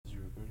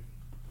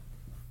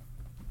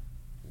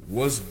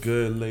What's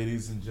good,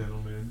 ladies and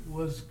gentlemen?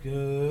 What's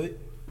good?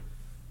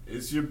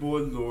 It's your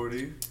boy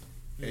Lordy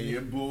and your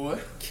boy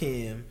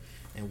Kim,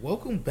 and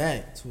welcome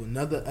back to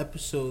another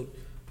episode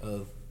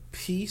of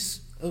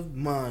Peace of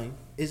Mind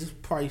is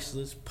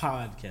Priceless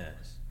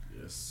podcast.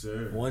 Yes,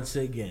 sir. Once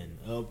again,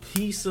 a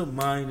Peace of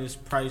Mind is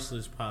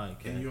Priceless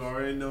podcast. And you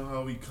already know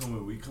how we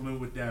coming. We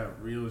coming with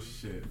that real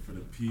shit for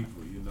the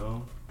people, you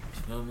know?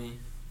 Feel me?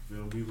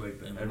 Feel me? Like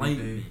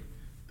the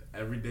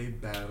everyday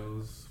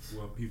battles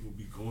what people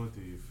be going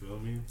through, you feel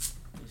me?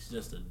 It's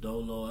just a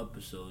dolo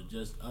episode,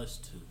 just us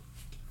two.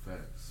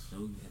 Facts.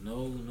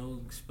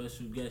 No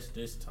special guest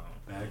this time.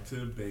 Back to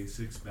the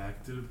basics.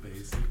 Back to the,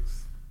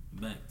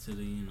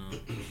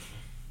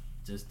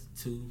 just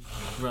the two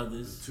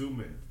brothers. The two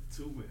men.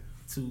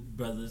 Two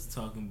brothers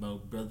talking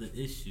about brother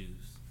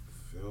issues.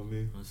 Feel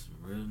me? On some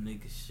real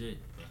nigga shit,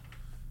 bro.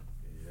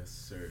 Yes,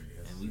 sir.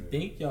 And we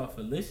thank y'all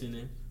for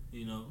listening.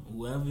 You know,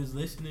 whoever's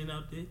listening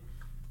out there,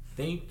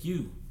 thank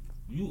you.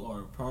 You are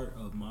a part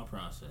of my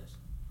process.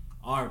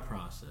 Our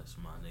process,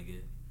 my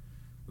nigga.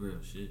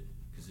 Real shit.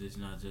 Because it's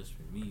not just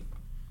for me.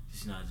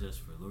 It's not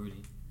just for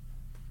Lordy.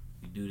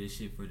 We do this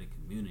shit for the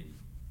community.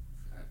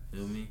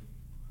 Feel me?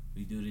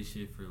 We do this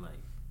shit for,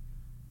 like,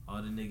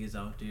 all the niggas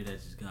out there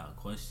that just got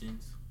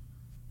questions.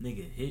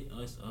 Nigga, hit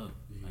us up.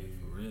 Yeah. Like,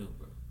 for real,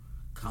 bro.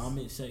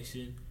 Comment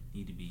section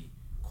need to be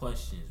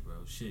questions,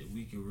 bro. Shit,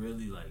 we can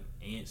really, like,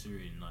 answer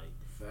and, like,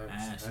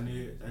 facts.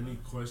 Any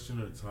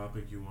question or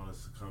topic you want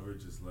us to cover,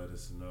 just let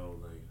us know.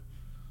 Like,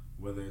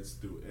 whether it's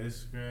through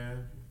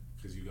Instagram,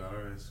 because you got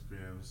our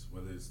Instagrams,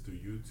 whether it's through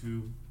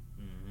YouTube,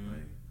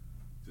 like,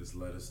 just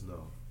let us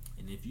know.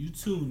 And if you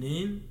tune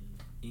in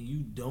and you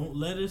don't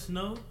let us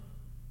know,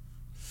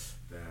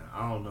 damn,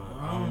 I don't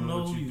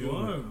know what you're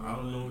doing. I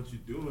don't know what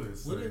you're doing.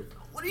 It's what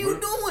are you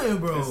doing,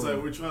 bro? It's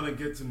like we're trying to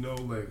get to know,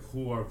 like,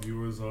 who our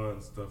viewers are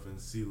and stuff, and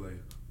see, like,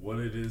 what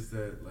it is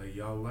that, like,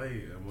 y'all like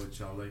and what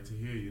y'all like to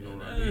hear. You know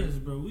what I mean?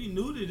 Bro, we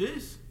new to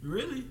this,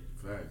 really.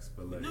 Facts,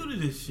 but, like, new to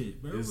this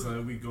shit, bro. It's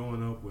like we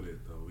going up with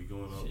it, though. We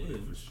going up with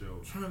it for sure.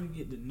 Trying to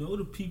get to know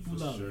the people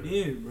for out sure.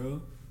 there,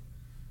 bro.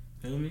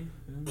 Feel me?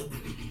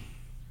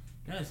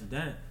 That's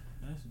that.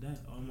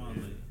 All my,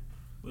 like,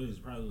 what is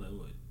it, probably like,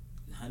 what,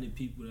 100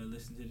 people that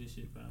listen to this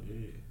shit, probably.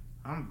 Yeah.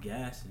 I'm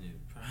gassing it,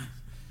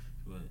 probably.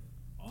 But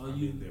I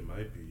mean, there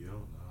might be, you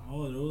don't know.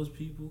 All of those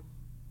people,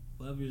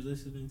 whoever's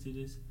listening to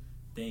this,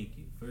 thank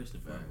you. First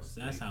and foremost,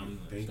 that's how we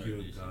gonna start this. Thank you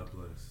and God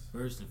bless.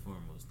 First and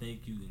foremost,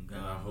 thank you and God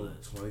bless. And I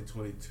hope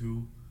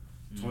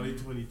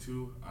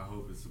 2022, I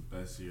hope it's the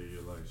best year of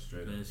your life,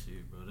 straight up. Best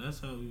year, bro. That's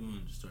how we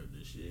wanted to start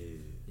this shit.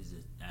 Yeah. Is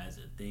it as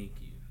a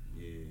thank you?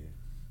 Yeah.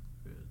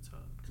 Real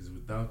talk. Because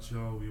without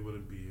y'all, we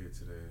wouldn't be here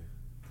today.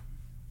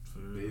 For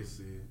real.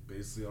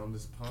 Basically on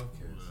this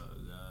podcast. Oh,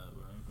 God,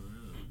 bro. For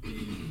real.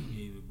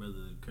 Gave your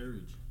brother the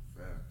courage.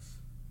 Facts.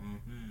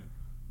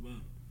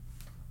 But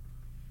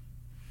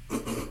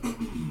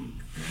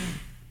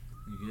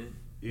you good?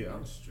 Yeah,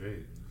 I'm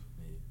straight.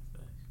 Yeah,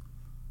 facts.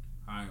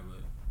 Alright, but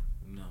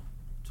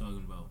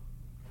talking about,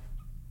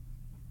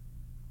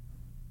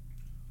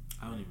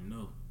 I don't even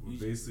know. We're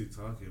basically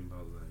talking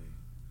about, like,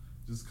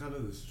 just kind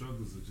of the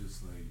struggles of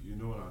just, like, you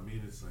know what I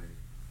mean? It's like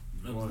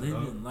of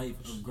living life,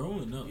 of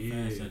growing up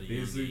fast at a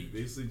young age.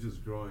 Basically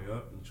just growing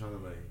up and trying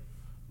to, like,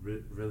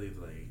 really,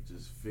 like,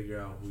 just figure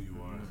out who you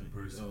are as a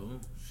person. Oh,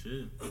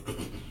 shit.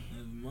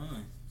 Never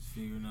mind.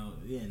 Figuring out,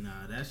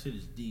 that shit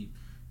is deep.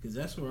 Because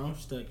that's where I'm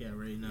stuck at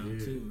right now,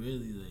 too,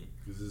 really. Like,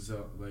 because it's,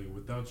 like,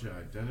 without your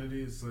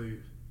identity, it's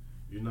like,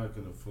 you're not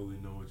going to fully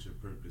know what your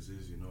purpose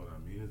is, you know what I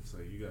mean? It's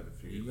like, you got to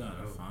figure it out. You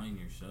got to find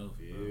yourself,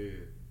 bro.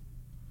 Yeah.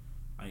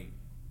 Like,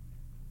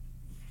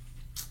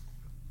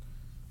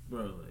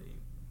 bro, like,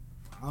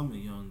 I'm a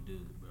young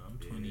dude, bro. I'm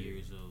 20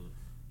 years old.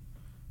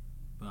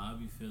 But I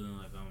be feeling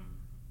like I'm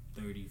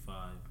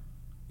 35.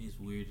 It's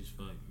weird as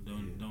fuck.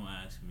 Don't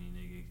ask me,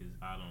 nigga, because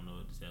I don't know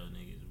what to tell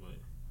niggas, but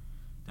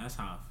that's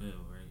how I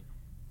feel, right?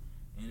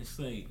 And it's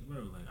like,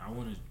 bro, like, I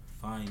want to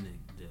find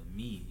the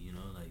me, you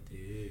know, like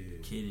the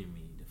kid in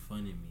me, the fun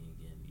in me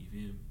again. You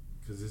feel me?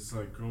 Because it's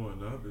like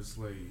growing up, it's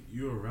like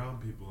you're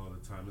around people all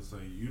the time. It's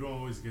like you don't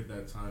always get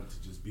that time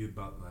to just be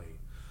about, like,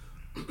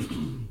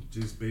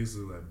 just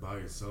basically, like, by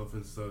yourself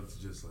and stuff, to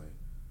just, like,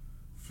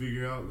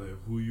 figure out, like,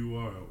 who you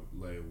are,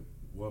 like,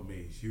 what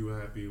makes you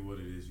happy, what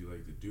it is you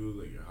like to do,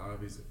 like, your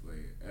hobbies,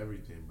 like,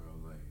 everything, bro.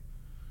 Like,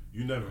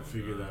 you never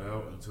figure that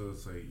out until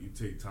it's like you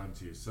take time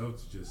to yourself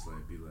to just,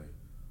 like, be like,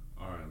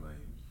 all right, like,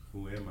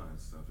 who am I and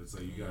stuff. It's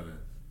like you gotta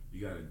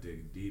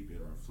dig deep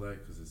and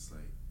reflect, because it's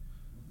like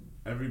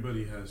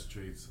everybody has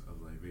traits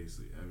of, like,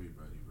 basically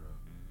everybody, bro.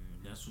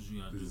 That's what you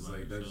gotta do. It's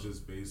like that's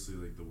just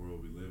basically, like, the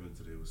world we live in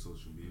today with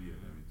social media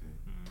and everything.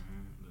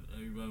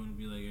 Everybody wanna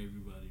be like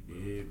everybody, bro.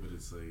 Yeah, but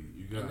it's like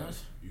you gotta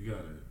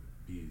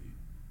be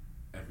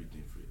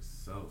everything for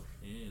yourself.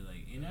 Yeah,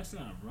 like, and that's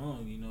not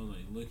wrong, you know,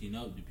 like, looking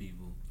up to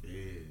people.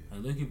 Yeah.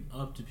 Like, looking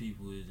up to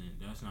people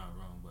that's not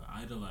wrong, but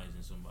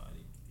idolizing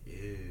somebody.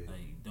 Yeah.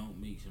 Like, don't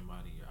make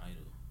somebody your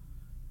idol.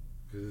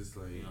 Cause it's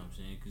like, you know what I'm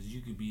saying? Cause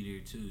you could be there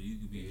too. You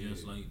could be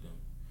just like them.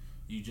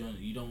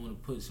 You don't want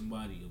to put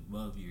somebody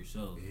above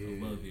yourself,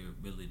 above your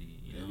ability.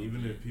 You and know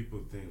even if people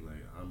think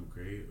like I'm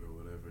great or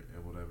whatever,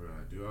 and whatever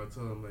I do, I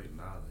tell them like,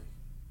 nah, like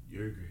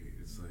you're great.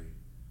 It's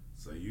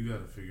like you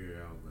gotta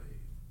figure out like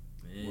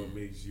what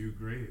makes you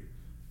great.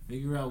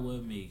 Figure out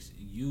what makes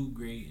you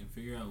great, and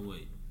figure out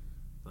what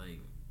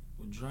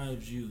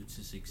drives you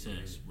to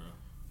success, bro.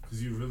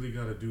 Because you really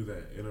gotta do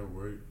that inner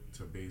work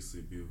to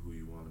basically be who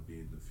you want to be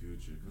in the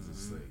future. Because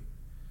it's like,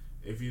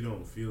 if you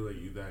don't feel like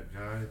you that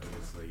guy, then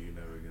it's like you're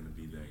never gonna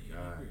be that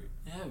guy.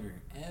 Ever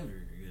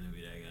gonna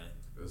be that guy.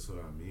 That's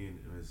what I mean.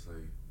 And it's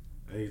like,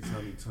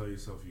 anytime you tell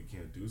yourself you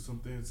can't do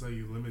something, it's like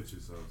you limit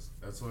yourself.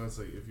 That's why it's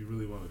like, if you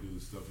really want to do the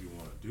stuff you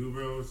want to do,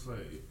 bro, it's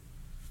like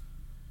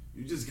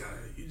you just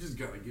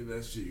gotta give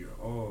that shit your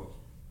all.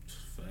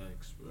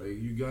 Facts, bro.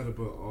 Like you gotta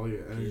put all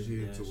your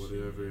energy into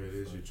whatever it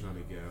is you're trying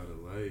to get out of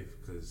life.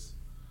 Cause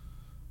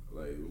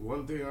like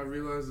one thing I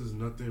realized is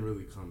nothing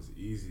really comes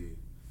easy.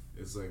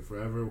 It's like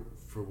for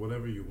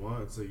whatever you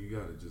want, it's like you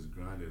gotta just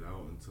grind it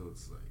out until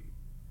it's like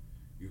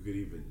you could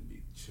even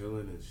be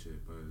chilling and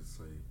shit. But it's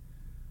like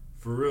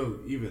for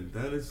real, even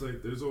then it's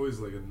like there's always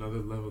like another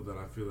level that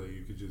I feel like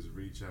you could just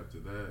reach after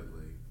that.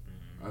 Like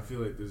I feel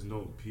like there's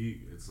no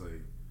peak. It's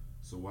like,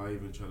 so why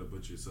even try to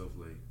put yourself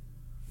like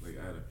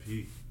at a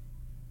peak?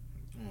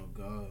 Oh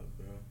God,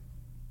 bro.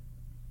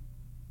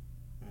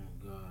 Oh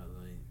God,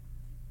 like.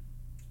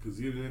 Cause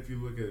even if you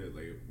look at it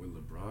like with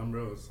LeBron,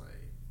 bro, it's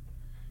like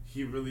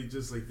he really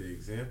just like the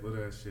example of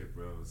that shit,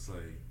 bro. It's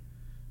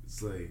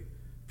like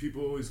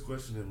people always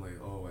question him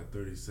like, oh, at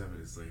 37,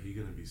 it's like he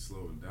gonna be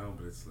slowing down,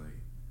 but it's like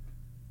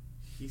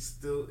he's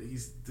still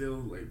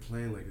like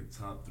playing like a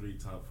top 3,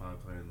 top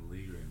 5 player in the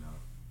league right now,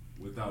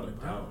 without a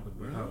doubt,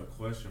 without a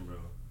question, bro.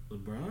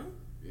 LeBron?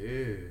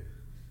 Yeah.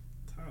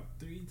 Top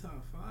 3,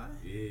 top 5?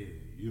 Yeah,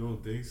 you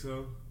don't think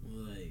so?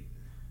 Like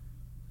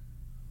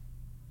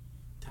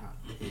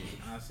top 10.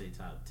 I'll say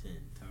top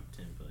 10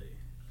 player.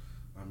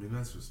 I mean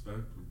that's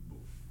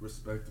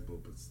respectable,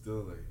 but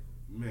still like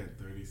man,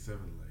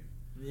 37, like.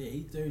 Yeah,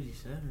 he's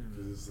 37.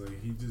 Cause it's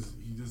like he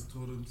just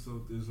told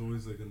himself there's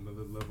always like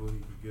another level he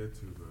could get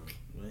to, bro.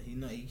 Well,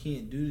 he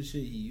can't do the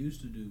shit he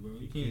used to do, bro.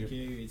 He can't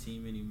carry a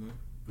team anymore.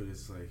 But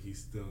it's like he's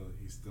still in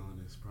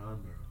his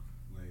prime, bro.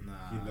 Like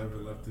nah, he never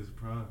bro. left his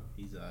prime.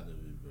 He's out of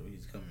it, bro.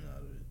 He's coming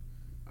out of it.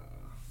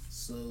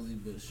 Slowly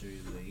but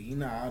surely. Like, he's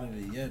not out of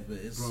it yet, but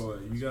it's. Bro,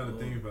 you gotta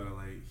think about it.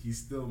 Like he's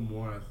still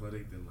more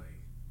athletic than like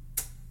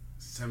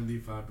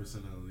 75%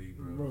 of the league,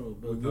 bro.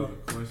 But without a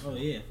question. Oh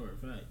yeah, for a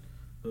fact.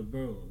 But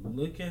bro,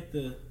 look at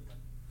what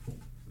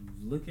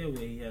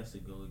he has to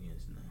go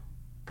against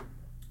now.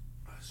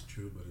 That's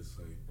true, but it's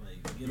like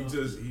he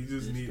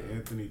just need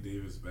Anthony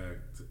Davis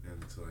back to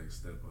like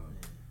step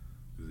up,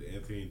 because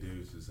Anthony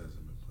Davis just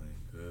hasn't been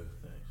playing good.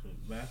 So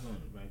back on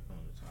the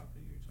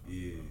topic you're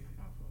talking about.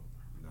 My fault.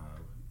 Nah,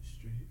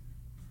 straight.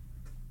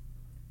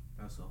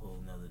 That's a whole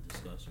nother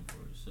discussion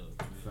for itself.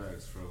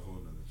 Facts for a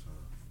whole nother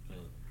time.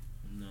 But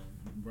no,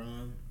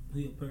 LeBron,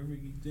 he a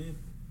perfect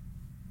example.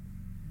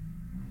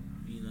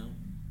 You know,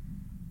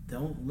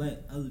 don't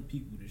let other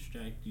people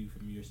distract you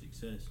from your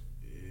success.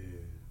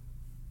 Yeah.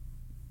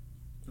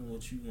 And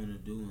what you want to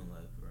do in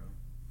life, bro.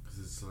 Cause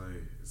it's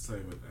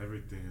like with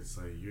everything, it's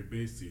like you're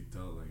basically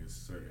dealt like a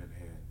certain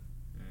hand,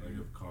 like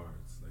of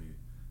cards. Like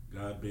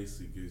God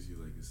basically gives you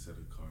like a set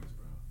of cards,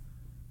 bro.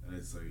 And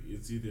it's like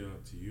it's either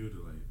up to you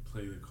to like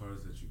play the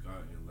cards that you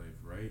got in your life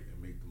right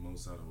and make the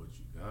most out of what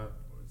you got,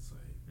 or it's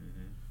like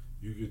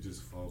you could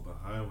just fall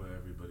behind with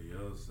everybody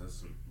else.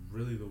 That's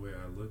really the way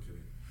I look at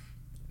it.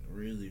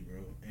 Really,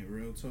 bro. And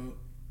real talk,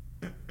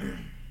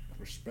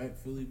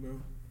 respectfully,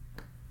 bro.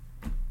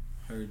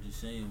 Heard you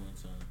saying one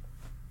time.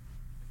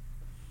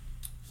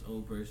 This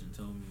old person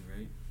told me,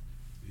 right?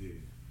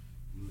 Yeah.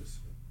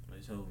 Listen.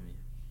 They told me,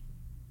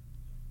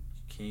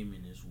 you came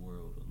in this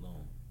world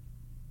alone,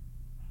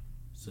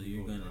 so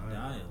you're gonna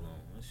die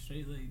alone. That's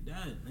straight like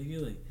that,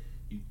 nigga. Like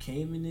you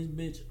came in this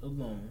bitch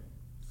alone,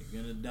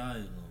 you're gonna die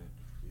alone.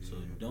 Yeah, so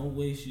don't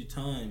waste your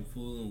time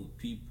fooling with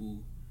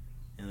people.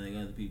 And like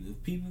other people,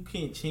 if people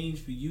can't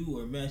change for you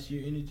or match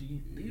your energy,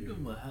 leave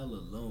them a hell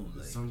alone.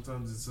 Like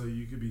sometimes it's like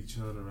you could be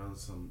chilling around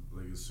some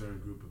like a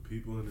certain group of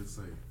people, and it's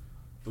like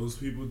those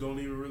people don't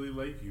even really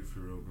like you for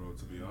real, bro.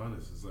 To be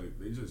honest, it's like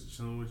they just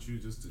chilling with you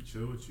just to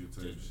chill with you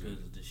type just shit.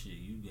 Because of the shit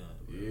you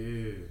got, bro.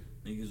 Yeah.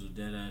 Niggas with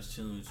dead ass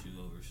chilling with you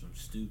over some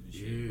stupid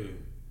shit. Yeah. Bro.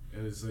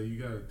 And it's like you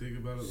gotta think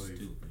about it like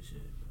stupid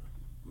shit,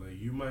 bro. Like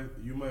you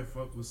might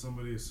fuck with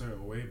somebody a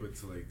certain way, but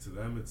to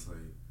them it's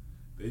like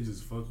they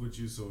just fuck with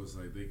you, so it's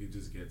like they could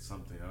just get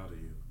something out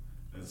of you.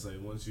 And it's like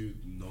once you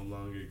no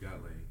longer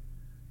got like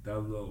that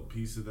little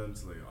piece of them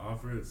to like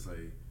offer, it's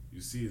like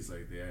you see it's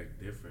like they act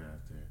different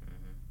after.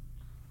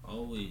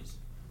 Always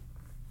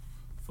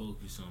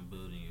focus on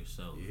building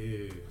yourself.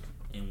 Yeah.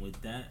 And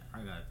with that, I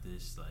got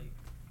this like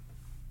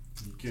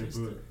you can't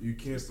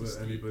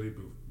put anybody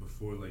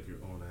before like your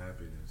own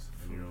happiness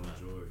and your own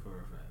joy. For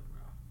a fact,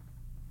 bro.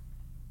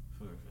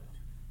 For a fact.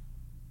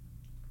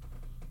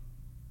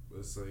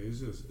 It's like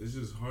it's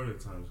just hard at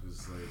times because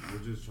it's like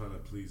we're just trying to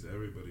please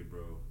everybody,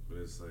 bro. But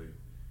it's like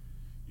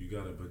you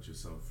gotta put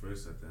yourself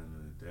first at the end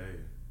of the day.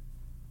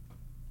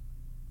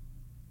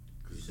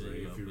 Cause You like,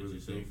 say you if gotta you put really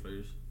yourself think,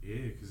 first.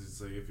 yeah, cause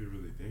it's like if you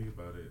really think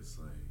about it, it's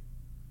like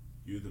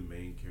you're the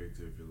main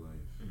character of your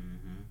life.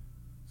 Mm-hmm.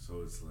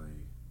 So it's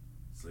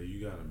like you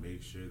gotta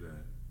make sure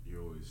that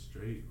you're always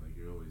straight, like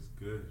you're always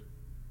good.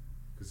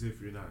 Cause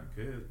if you're not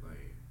good,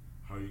 like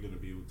how are you gonna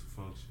be able to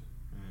function?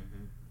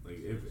 Mm-hmm.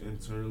 Like if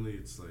internally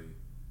it's like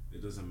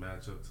it doesn't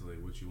match up to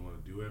like what you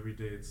want to do every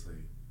day, it's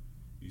like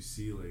you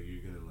see like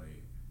you're gonna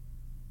like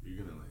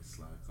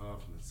slack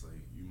off, and it's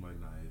like you might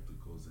not hit the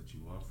goals that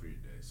you want for your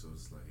day. So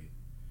it's like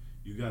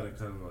you gotta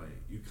kind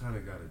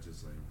of gotta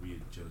just like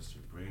readjust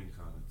your brain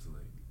kind of to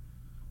like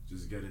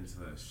just get into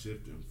that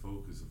shift and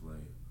focus of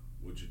like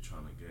what you're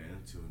trying to get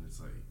into, and it's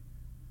like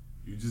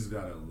you just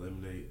gotta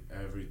eliminate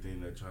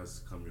everything that tries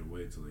to come your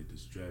way to like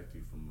distract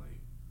you from like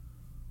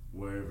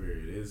wherever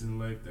it is in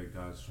life that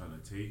God's trying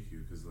to take you,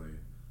 because like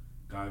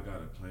God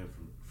got a plan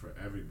for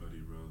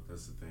everybody, bro.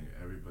 That's the thing.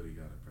 Everybody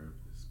got a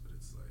purpose, but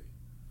it's like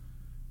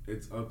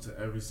it's up to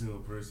every single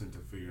person to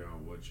figure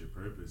out what your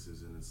purpose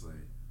is, and it's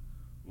like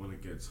when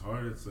it gets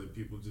hard, it's like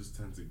people just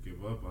tend to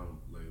give up on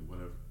like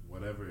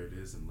whatever it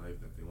is in life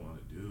that they want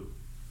to do.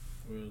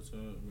 Real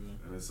talk, bro.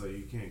 And it's like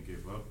you can't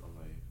give up on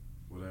like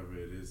whatever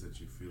it is that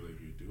you feel like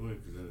you're doing,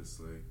 because then it's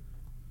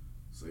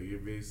like you're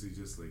basically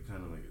just like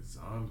kind of like a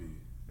zombie.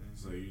 Mm-hmm.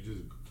 So you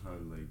just kind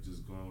of like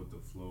just going with the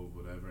flow of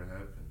whatever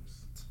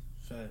happens.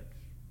 Facts.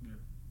 Yeah.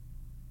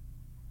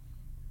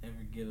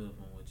 Never give up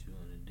on what you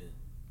want to do.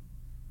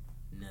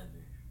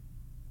 Never.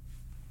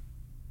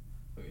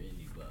 For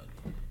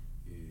anybody.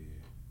 Yeah.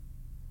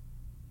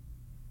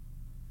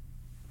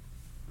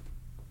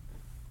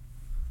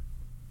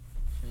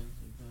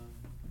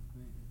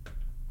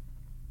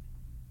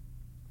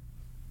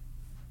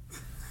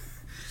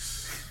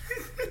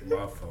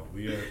 My fault.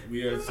 We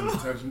had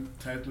some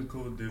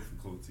technical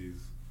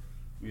difficulties.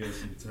 Real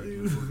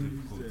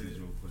quick.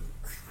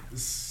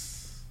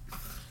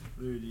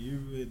 Dude, you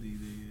really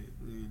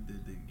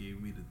did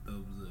gave me the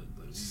thumbs up.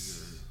 Like, we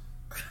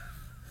good.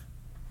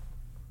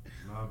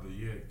 Nah, but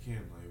yeah,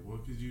 Kim, like, what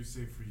could you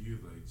say for you?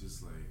 Like,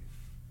 just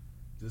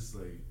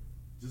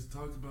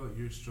talk about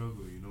your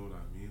struggle. You know what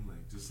I mean?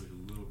 Like, just like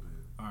a little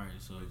bit. All right,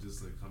 so like,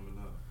 just like coming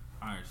up.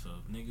 All right, so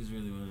if niggas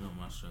really want to know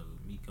my struggle,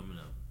 me coming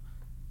up.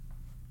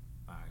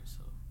 All right,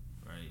 so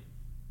right,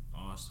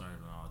 all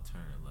started when I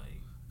turned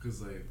like.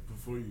 Cause like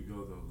before you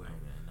go though, like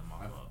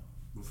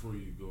before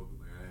you go,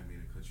 like I didn't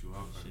mean to cut you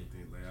off or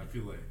anything. Like I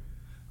feel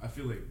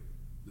like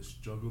the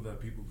struggle that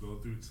people go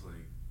through to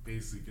like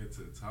basically get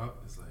to the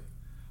top is like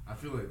I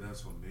feel like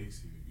that's what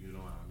makes you. You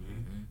know what I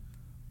mean?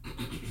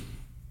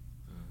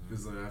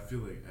 Cause like I feel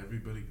like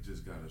everybody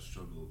just gotta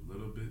struggle a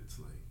little bit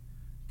to like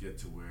get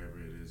to wherever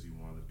it is you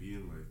want to be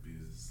in life,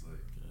 because it's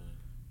like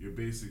you're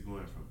basically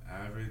going from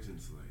average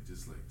into like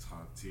just like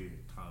top tier,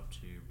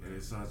 bro. And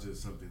it's not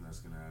just something that's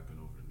gonna happen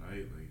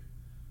overnight. Like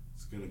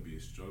it's gonna be a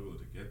struggle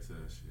to get to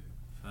that shit.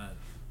 Fact.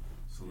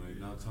 So like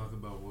now talk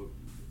about what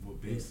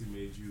basically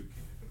made you a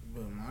king.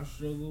 But my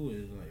struggle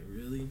is like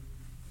really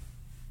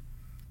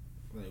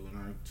like when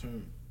I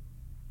turned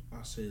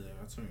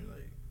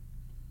like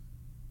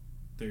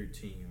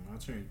 13. When I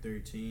turned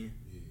 13,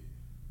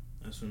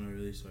 that's when I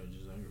really started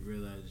just like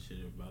realizing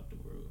shit about the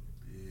world.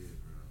 Yeah,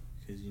 bro.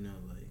 Cause you know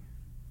like.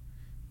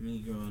 Me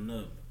growing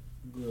up,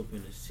 grew up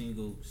in a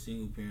single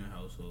parent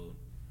household,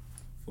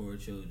 4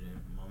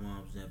 children. My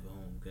mom's never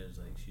home because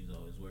like she's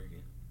always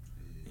working.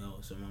 You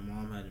know, so my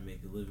mom had to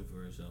make a living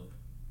for herself,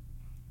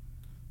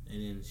 and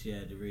then she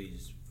had to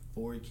raise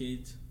 4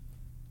 kids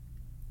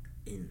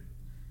in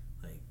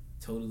like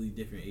totally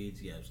different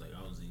age gaps. Like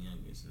I was the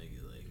youngest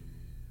nigga.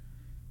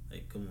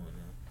 Like come on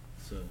now.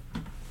 So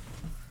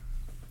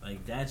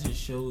like that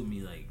just showed me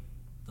like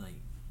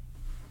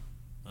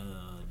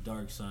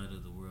dark side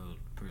of the world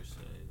per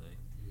se,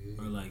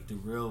 or like the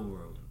real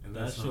world. And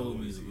that showed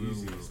me the real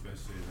easy, world,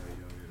 especially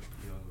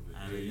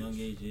at a young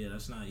age. Yeah,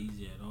 that's not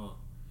easy at all.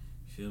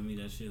 You feel me?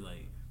 That shit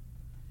like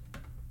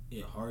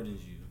it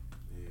hardens you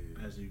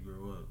as you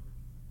grow up.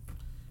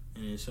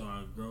 And then so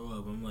I grow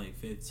up. I'm like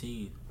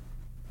 15.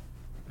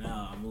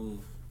 Now I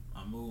moved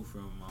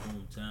from my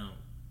hometown,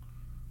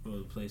 from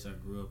the place I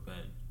grew up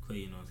at,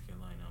 Clayton, North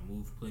Carolina. I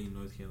moved to Clayton,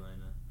 North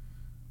Carolina.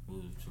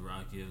 Moved to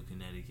Rock Hill,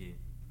 Connecticut.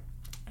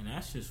 And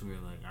that's just where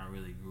like I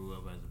really grew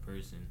up as a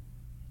person.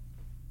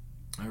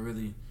 I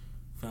really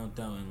found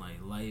out in like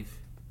life,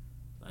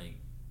 like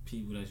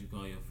people that you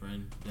call your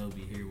friend, they'll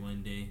be here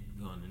one day,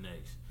 gone the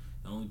next.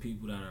 The only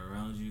people that are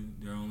around you,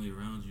 they're only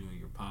around you when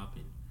you're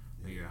popping,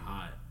 when you're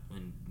hot,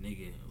 when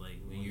nigga,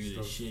 like when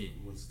you're the shit.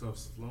 When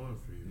stuff's flowing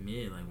for you.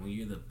 Yeah, like when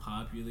you're the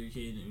popular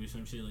kid or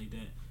some shit like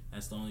that.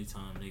 That's the only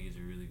time niggas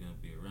are really gonna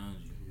be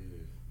around you.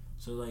 Yeah.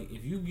 So like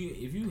if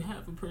you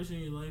have a person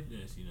in your life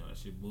that's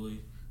that's your boy.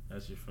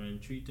 That's your friend.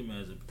 Treat them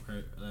as your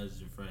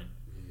friend.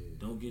 Yeah.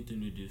 Don't get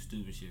them to do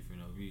stupid shit for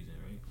no reason,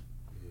 right?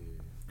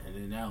 Yeah. And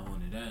then now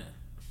on to that.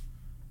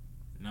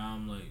 Now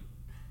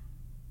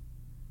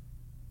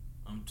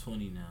I'm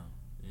 20 now,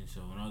 and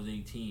so when I was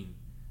 18,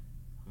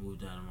 I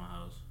moved out of my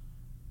house.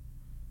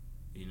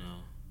 You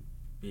know,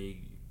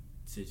 big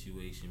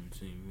situation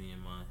between me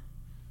and my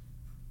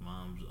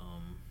mom's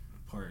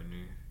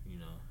partner. You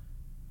know,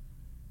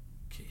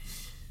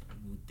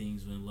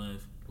 things went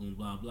left. Boom,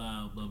 blah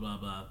blah blah blah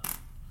blah.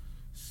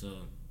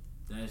 So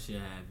that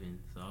shit happened.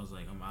 So I was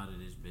like, I'm out of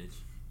this bitch.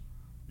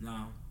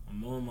 Now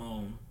I'm on my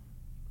own,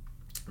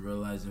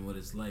 realizing what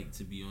it's like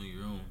to be on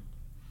your own.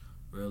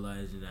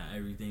 Realizing that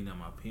everything that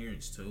my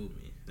parents told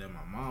me, that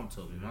my mom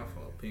told me, my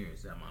fault,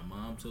 parents, that my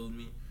mom told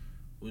me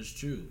was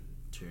true.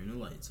 Turn the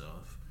lights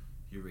off.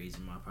 You're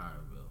raising my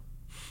power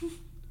bill.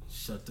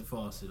 Shut the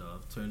faucet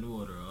off. Turn the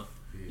water off.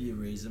 You're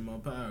raising my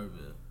power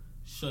bill.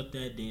 Shut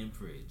that damn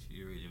fridge.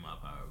 You're raising my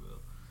power bill.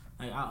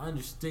 Like I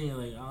understand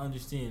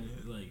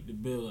like the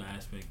bill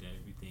aspect of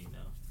everything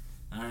now.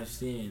 I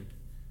understand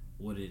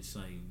what it's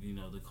like, you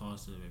know, the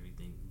cost of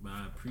everything. But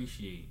I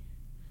appreciate,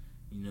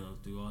 you know,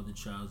 through all the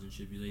trials and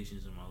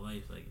tribulations of my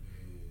life, like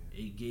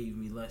it gave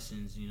me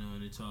lessons, you know,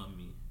 and it taught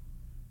me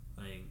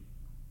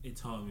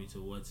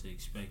to what to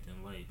expect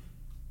in life.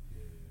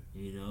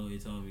 You know,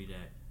 it taught me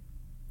that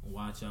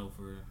watch out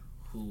for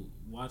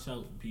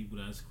people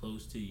that's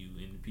close to you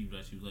and the people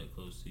that you let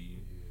close to you.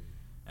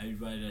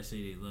 Everybody that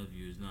say they love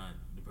you is not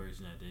the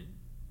person that did.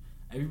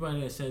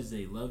 Everybody that says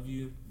they love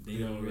you, they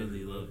don't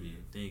really love you.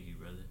 Thank you,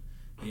 brother.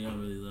 They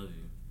don't really love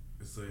you.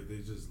 It's like they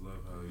just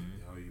love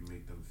how you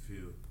make them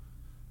feel.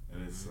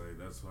 And it's like,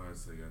 that's why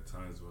it's like at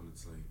times when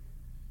it's like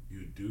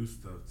you do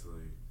stuff to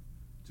like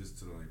just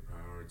to like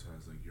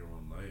prioritize like your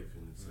own life,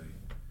 and it's like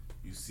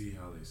you see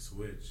how they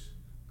switch,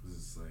 because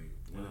it's like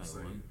when it's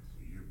like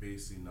you're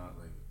basically not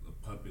like a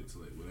puppet to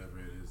like whatever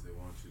it is they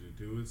want you to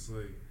do. It's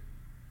like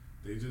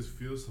they just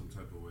feel some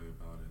type of way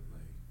about it,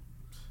 like,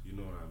 you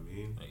know what I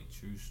mean? Like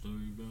true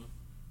story, bro.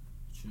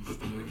 True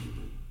story.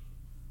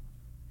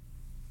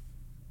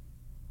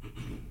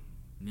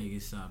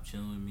 Niggas stop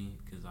chilling with me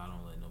because I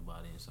don't let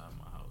nobody inside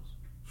my house.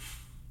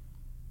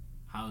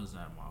 How is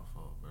that my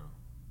fault, bro?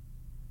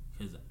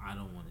 Because I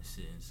don't want to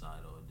sit inside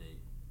all day,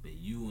 but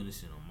you want to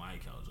sit on my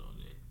couch all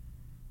day.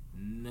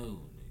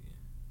 No,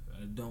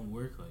 nigga. It don't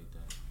work like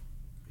that.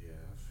 Yeah,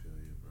 I feel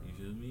you, bro. You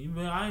feel me?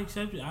 But I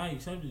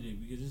accepted it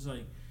because it's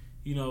like,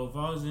 you know, if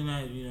I was in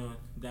that, you know,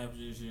 that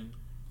position,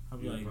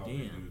 I'd be like, damn.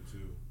 Do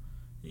too.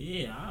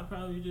 Yeah, I'd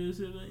probably do it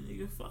like,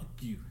 nigga, fuck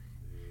you.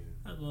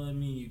 Not gonna let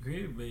me in your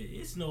crib, but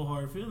it's no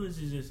hard feelings.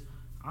 It's just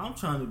I'm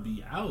trying to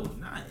be out,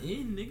 not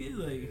in, nigga.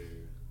 Like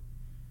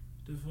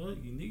the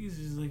fuck, you niggas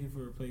is looking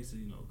for a place to,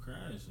 you know,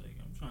 crash. Like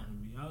I'm trying to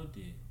be out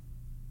there.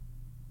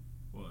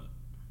 What?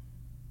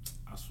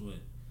 I sweat,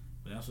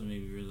 but that's what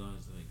made me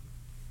realize like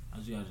I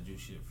just got to do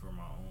shit for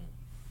my own.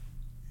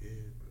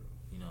 Yeah, bro.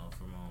 You know,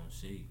 for my own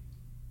sake.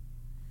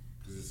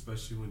 Cause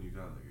especially when you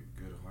got like a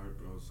good heart,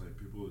 bro, it's like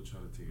people will try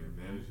to take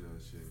advantage of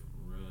that shit.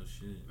 Real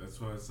shit. That's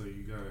why it's like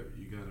you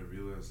gotta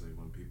realize like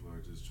when people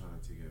are just trying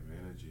to take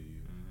advantage of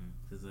you.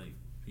 Cause like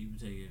people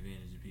take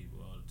advantage of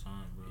people all the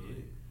time, bro. Yeah.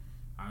 Like,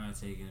 I got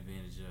taken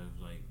advantage of.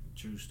 Like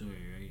true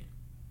story, right?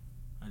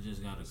 I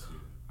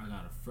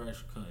got a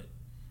fresh cut.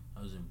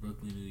 I was in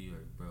Brooklyn, New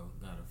York, bro.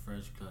 Got a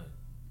fresh cut.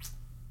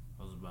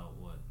 I was about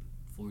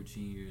 14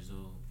 years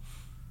old.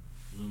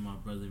 Me and my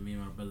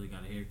brother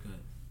got a haircut.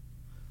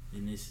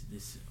 Then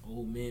this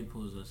old man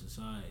pulls us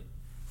aside,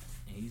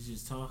 and he's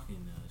just talking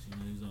to us. You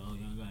know, he's like, "Oh,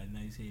 y'all got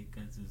nice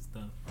haircuts and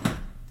stuff,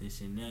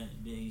 this and that."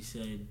 Then he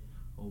said,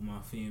 "Oh,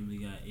 my family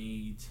got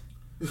AIDS,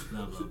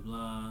 blah blah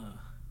blah.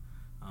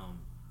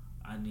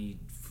 I need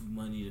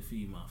money to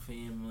feed my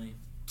family."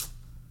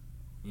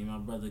 Me and my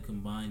brother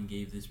combined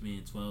gave this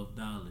man $12.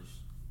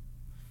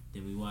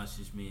 Then we watched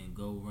this man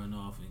go run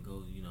off and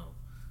go, you know,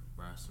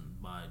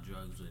 buy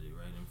drugs with it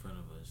right in front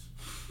of us.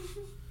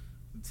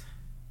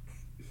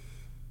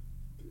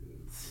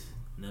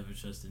 Never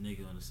trust a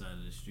nigga on the side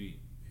of the street.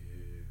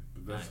 Yeah,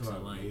 but that's Facts what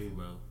of I life, mean.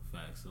 bro.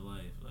 Facts of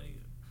life.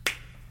 Like,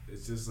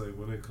 it's just like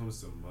when it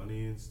comes to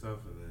money and stuff,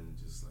 and then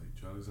just like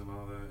drugs and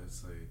all that,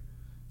 it's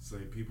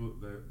like people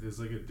that there's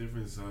like a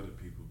different side of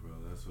people, bro.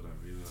 That's what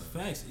I realized.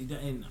 Facts.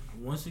 And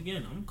once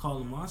again, I'm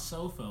calling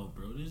myself out,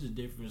 bro. There's a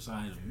different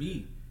side of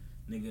me.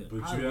 Nigga,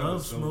 but I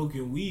love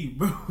smoking weed,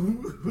 bro.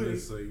 But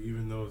it's like,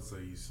 even though it's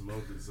like you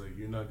smoke, it's like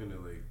you're not gonna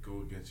like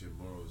go against your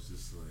morals,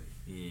 just like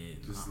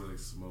like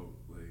smoke,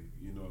 like,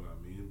 you know what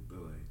I mean? But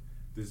like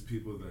there's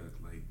people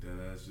that like dead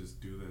ass just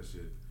do that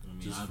shit. I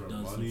mean, just I've for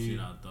done money, some shit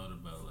I thought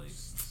about, like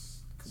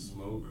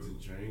smoke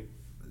to drink.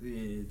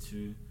 Yeah,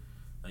 true.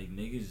 Like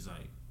niggas,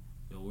 like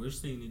the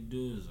worst thing to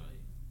do is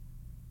like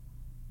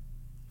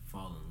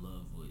fall in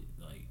love with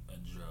like a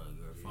drug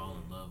or fall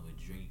in love with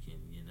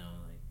drinking. You know,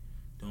 like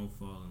don't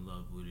fall in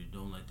love with it.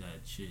 Don't let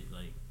that shit,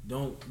 like,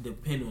 don't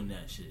depend on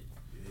that shit.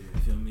 Yeah.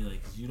 You feel me?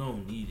 Like, 'cause you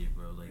don't need it,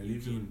 bro. Like, and you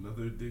even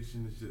another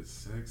addiction is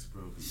just sex,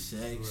 bro.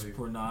 Sex, like,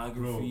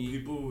 pornography. Bro,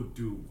 people will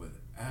do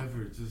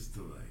whatever just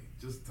to have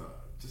just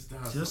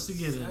to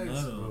get sex, a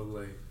nut bro, up.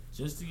 like,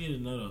 just to get a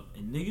nut up.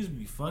 And niggas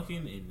be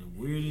fucking in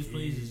the weirdest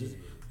places. Just,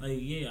 like,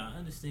 yeah, I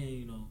understand,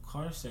 you know,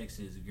 car sex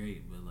is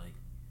great, but like,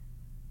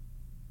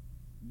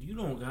 you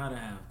don't gotta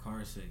have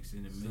car sex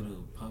in the middle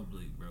of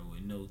public, bro,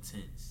 with no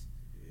tents.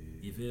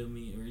 You feel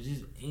me? Or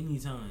just any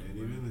time. And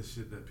even the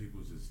shit that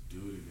people just do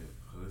to get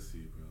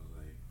pussy, bro.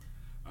 Like,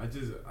 I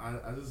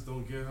just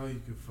don't get how you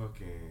can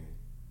fucking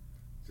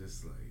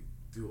just like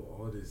do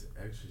all this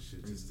extra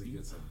shit just to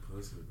get some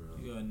pussy, bro.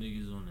 You got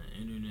niggas on the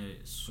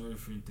internet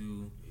surfing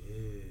through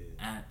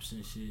apps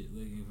and shit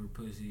looking for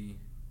pussy.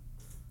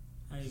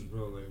 Hey,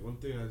 bro, like one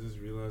thing I just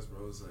realized,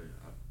 bro, is like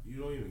you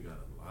don't even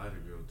gotta lie to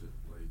girls to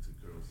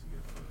girls to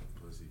get fucking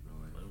pussy, bro.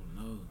 Like,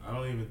 I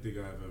don't even think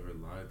I've ever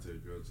lied to a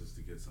girl just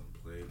to get some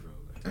play, bro.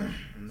 Like,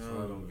 no,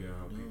 so I don't get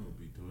how people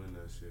be doing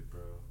that shit,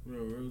 bro.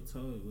 Bro, real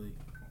talk, like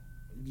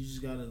you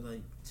just gotta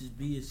like just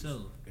be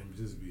yourself and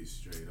just be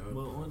straight up.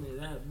 But on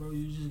that, bro,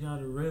 you just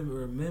gotta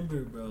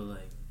remember, bro,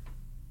 like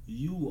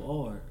you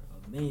are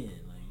a man,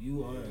 like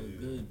you are a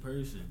good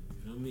person. You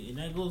feel me? And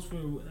that goes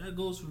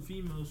for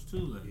females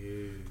too. Like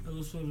that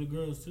goes for the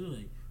girls too.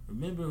 Like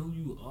remember who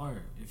you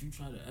are. If you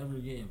try to ever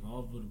get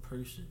involved with a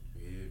person.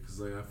 Yeah, cause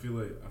like I feel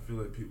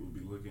like people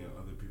be looking at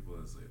other people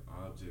as like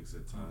objects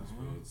at times,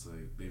 bro. It's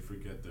like they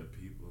forget their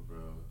people,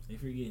 bro. They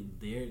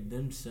forget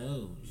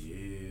themselves.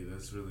 Yeah,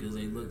 that's really because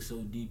they look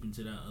so deep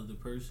into that other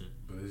person.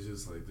 But it's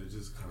just like they're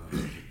just kind of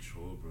out of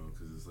control, bro.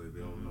 Cause it's like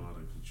they don't know how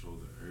to control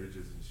their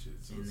urges and shit.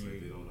 So and it's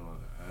like they don't know how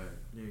to act.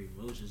 Their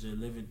emotions, they're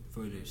living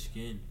for their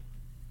skin,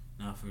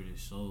 not for their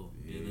soul.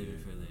 They're living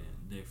for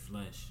their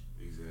flesh.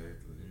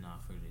 Exactly. And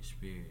not for their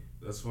spirit.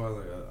 That's why,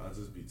 like, I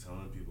just be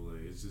telling people,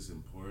 like, it's just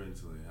important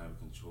to, like, have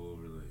control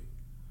over, like,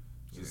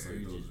 just,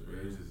 like, those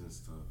urges and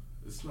stuff.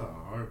 It's not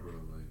hard,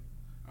 bro. Like,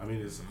 I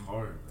mean, it's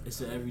hard. Like,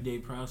 it's an everyday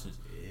process.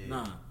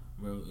 Nah,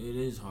 bro, it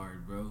is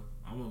hard, bro.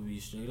 I'm gonna be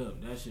straight up.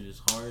 That shit is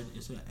hard.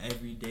 It's an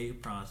everyday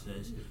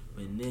process.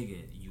 But,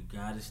 nigga, you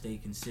gotta stay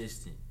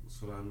consistent.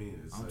 That's what I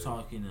mean. I'm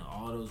talking to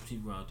all those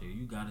people out there.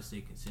 You gotta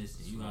stay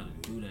consistent. You gotta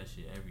do that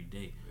shit every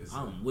day.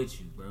 I'm with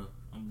you, bro.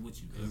 I'm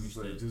with you every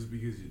step. Like, just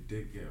because your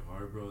dick get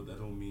hard, bro, that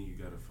don't mean you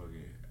gotta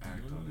fucking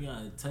act on it. You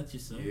gotta touch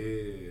yourself.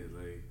 Yeah,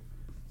 like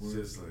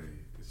it's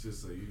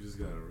just like you just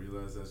gotta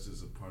realize that's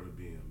just a part of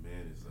being a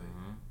man. It's like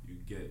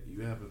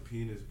you have a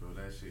penis, bro.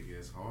 That shit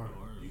gets hard.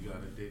 You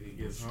got a dick, it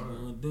gets hard. What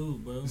you gonna do,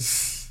 bro?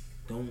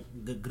 Don't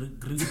in the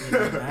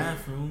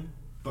bathroom.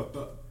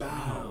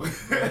 Bow.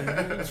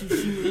 What you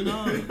shooting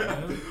on,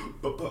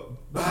 bro?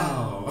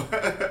 Bow.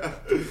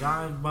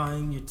 Drive by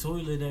in your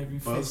toilet every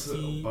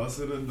 15. Bust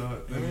it a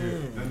nut.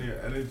 Then your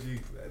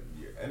energy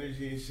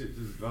and shit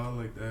just gone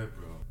like that,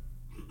 bro.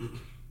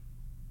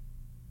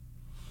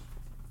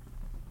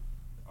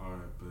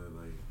 Alright, but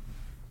like,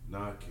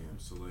 nah, Cam.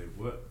 So like,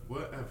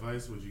 what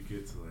advice would you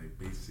give to like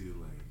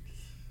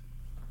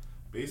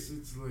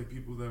basically to like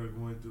people that are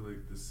going through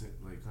like this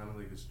like kind of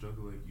like a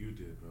struggle like you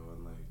did, bro,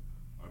 and like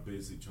are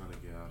basically trying to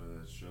get out of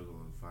that struggle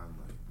and find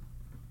like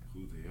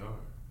who they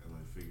are and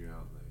like figure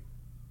out like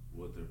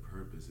what their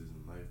purpose is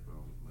in life, bro,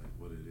 like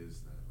what it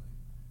is that like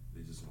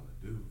they just want to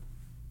do.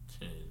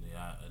 Shit,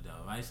 the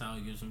advice I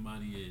would give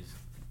somebody is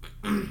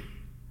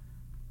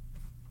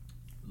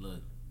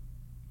look,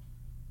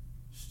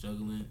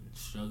 struggling,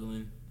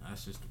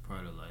 that's just a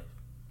part of life.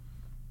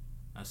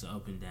 That's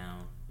up and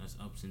down. That's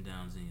ups and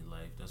downs in your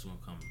life. That's gonna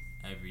come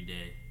every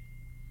day,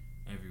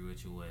 every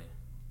which way.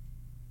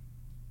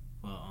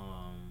 But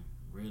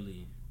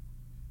really,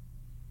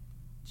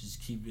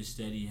 just keep a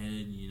steady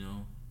head. You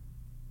know,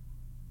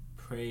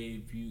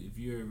 pray. If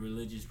you're a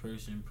religious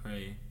person,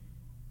 pray.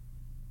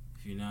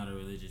 If you're not a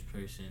religious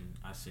person,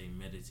 I say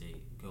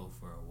meditate. Go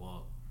for a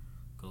walk.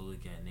 Go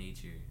look at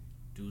nature.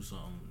 Do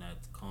something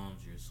that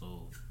calms your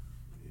soul.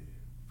 Yeah.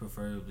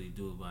 Preferably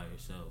do it by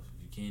yourself.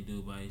 If you can't do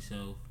it by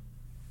yourself,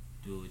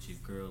 do it with your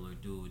girl or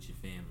do it with your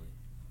family.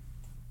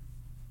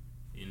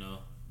 You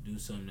know, do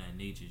something that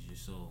natures your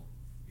soul.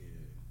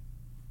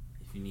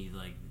 If you need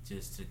like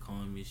just to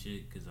calm your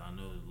shit, cause I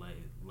know like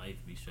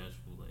life be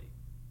stressful. Like,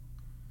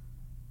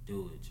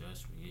 do it.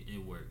 Trust me,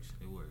 it works.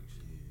 It works.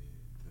 Yeah,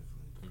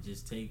 definitely. And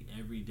just take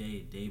every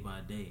day by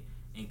day,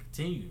 and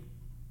continue.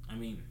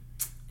 And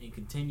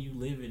continue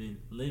living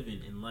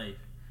in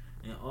life,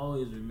 and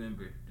always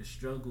remember the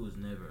struggle is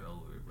never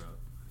over, bro.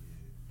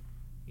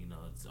 Yeah. You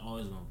know, it's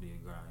always gonna be a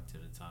grind to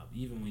the top.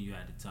 Even when you're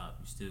at the top,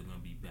 you're still gonna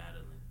be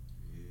battling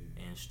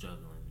and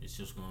struggling. It's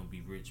just gonna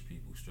be rich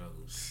people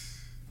struggles.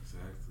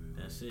 Exactly.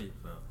 That's like,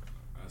 it, bro.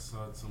 I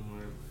saw it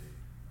somewhere,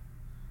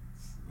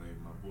 like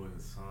my boy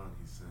Hassan,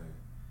 he said,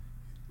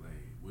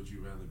 like, would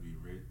you rather be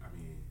rich?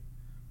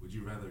 Would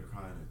you rather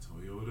cry in a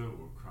Toyota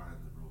or cry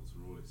in the Rolls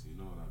Royce? You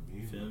know what I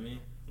mean? You feel me?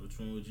 Which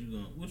one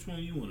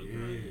you want to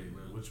cry in,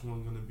 bro? Which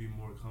one gonna be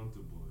more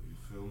comfortable? You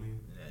feel me?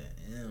 That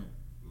M.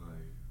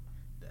 Like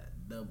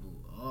that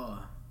double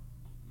R.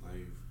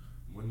 Like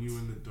when you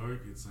in the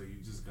dark, it's like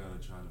you just gotta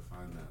try to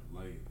find that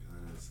light,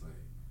 and it's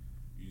like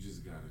you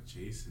just gotta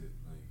chase it.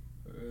 Like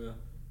you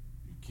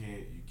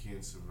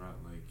can't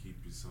surround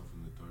keep yourself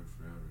in the dark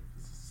forever,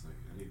 because it's like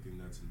anything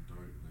that's in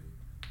dark, like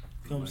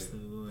the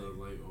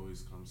light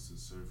always comes to the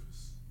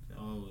surface.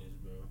 Always,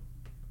 bro.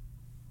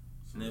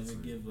 So never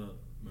give up,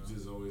 bro. You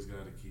just always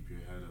gotta keep your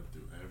head up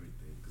through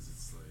everything, because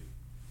it's like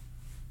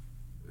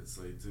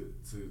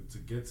to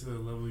get to the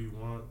level you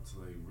want, to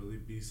like really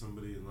be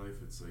somebody in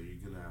life, it's like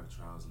you're gonna have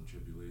trials and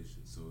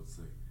tribulations. So it's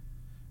like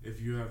if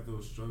you have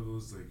those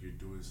struggles, like you're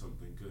doing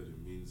something good.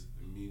 It means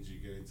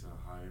you're getting to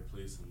a higher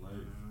place in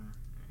life.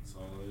 That's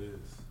all it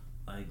is.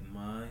 Like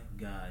my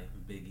guy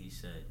Biggie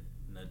said,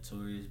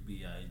 Notorious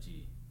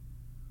B.I.G.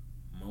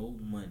 More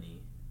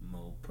money,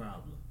 more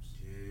problems.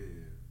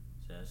 Yeah.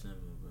 It's that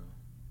simple, bro.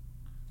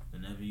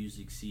 Whenever you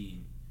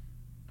succeed,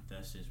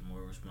 that's just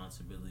more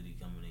responsibility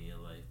coming in your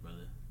life,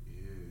 brother.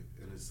 Yeah,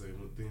 and it's like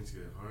when things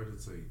get hard,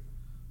 it's like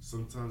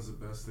sometimes the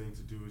best thing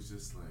to do is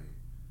just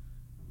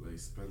like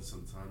spend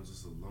some time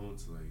just alone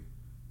to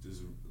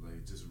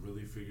just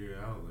really figure it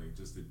out, like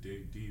just to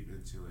dig deep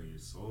into like your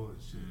soul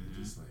and shit, and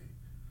just like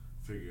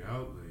figure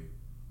out like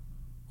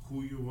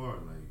who you are,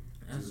 like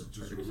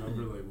just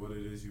remember like what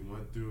it is you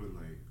went through, and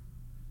like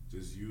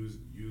just use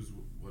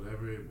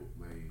whatever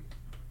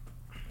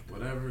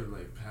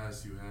like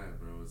past you had,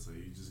 bro. It's like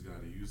you just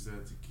gotta use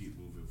that to keep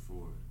moving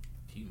forward.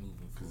 Keep moving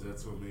forward. Because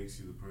that's what makes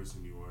you the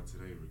person you are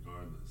today,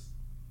 regardless.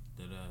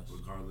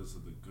 Regardless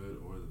of the good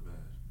or the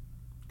bad.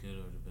 Good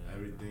or the bad.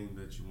 Everything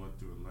that you went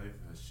through in life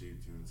has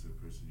shaped you into the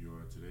person you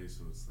are today.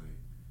 So it's like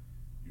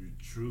you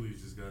truly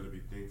just gotta be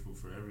thankful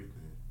for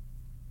everything.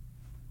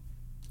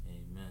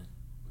 Amen.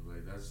 But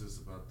like that's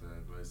just about the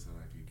advice that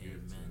I could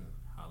give to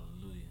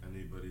Hallelujah.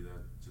 anybody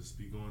that just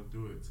be going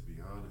through it, to be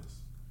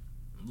honest.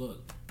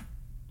 Look,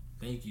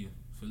 thank you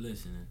for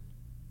listening.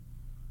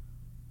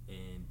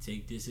 And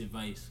take this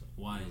advice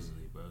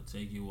wisely, bro.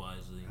 Take it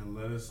wisely. And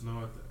let us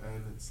know at the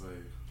end. It's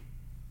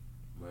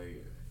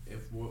like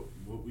if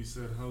what we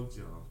said helped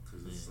y'all,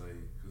 cause it's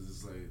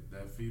like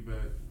that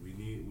feedback. We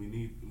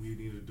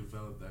need to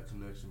develop that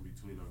connection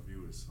between our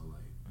viewers. So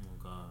like, oh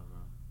God, bro.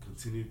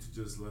 Continue to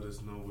just let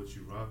us know what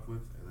you rock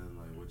with, and then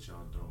like what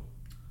y'all don't.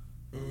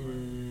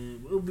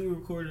 And we'll be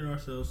recording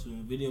ourselves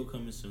soon. Video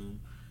coming soon.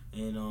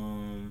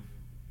 And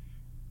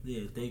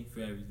yeah, thank you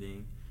for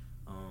everything.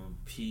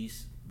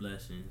 Peace,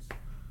 blessings.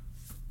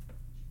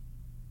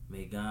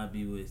 May God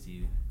be with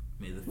you.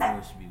 May the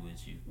force be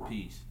with you.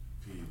 Peace.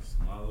 Peace.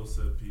 Malo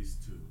said peace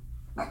too.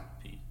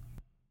 Peace.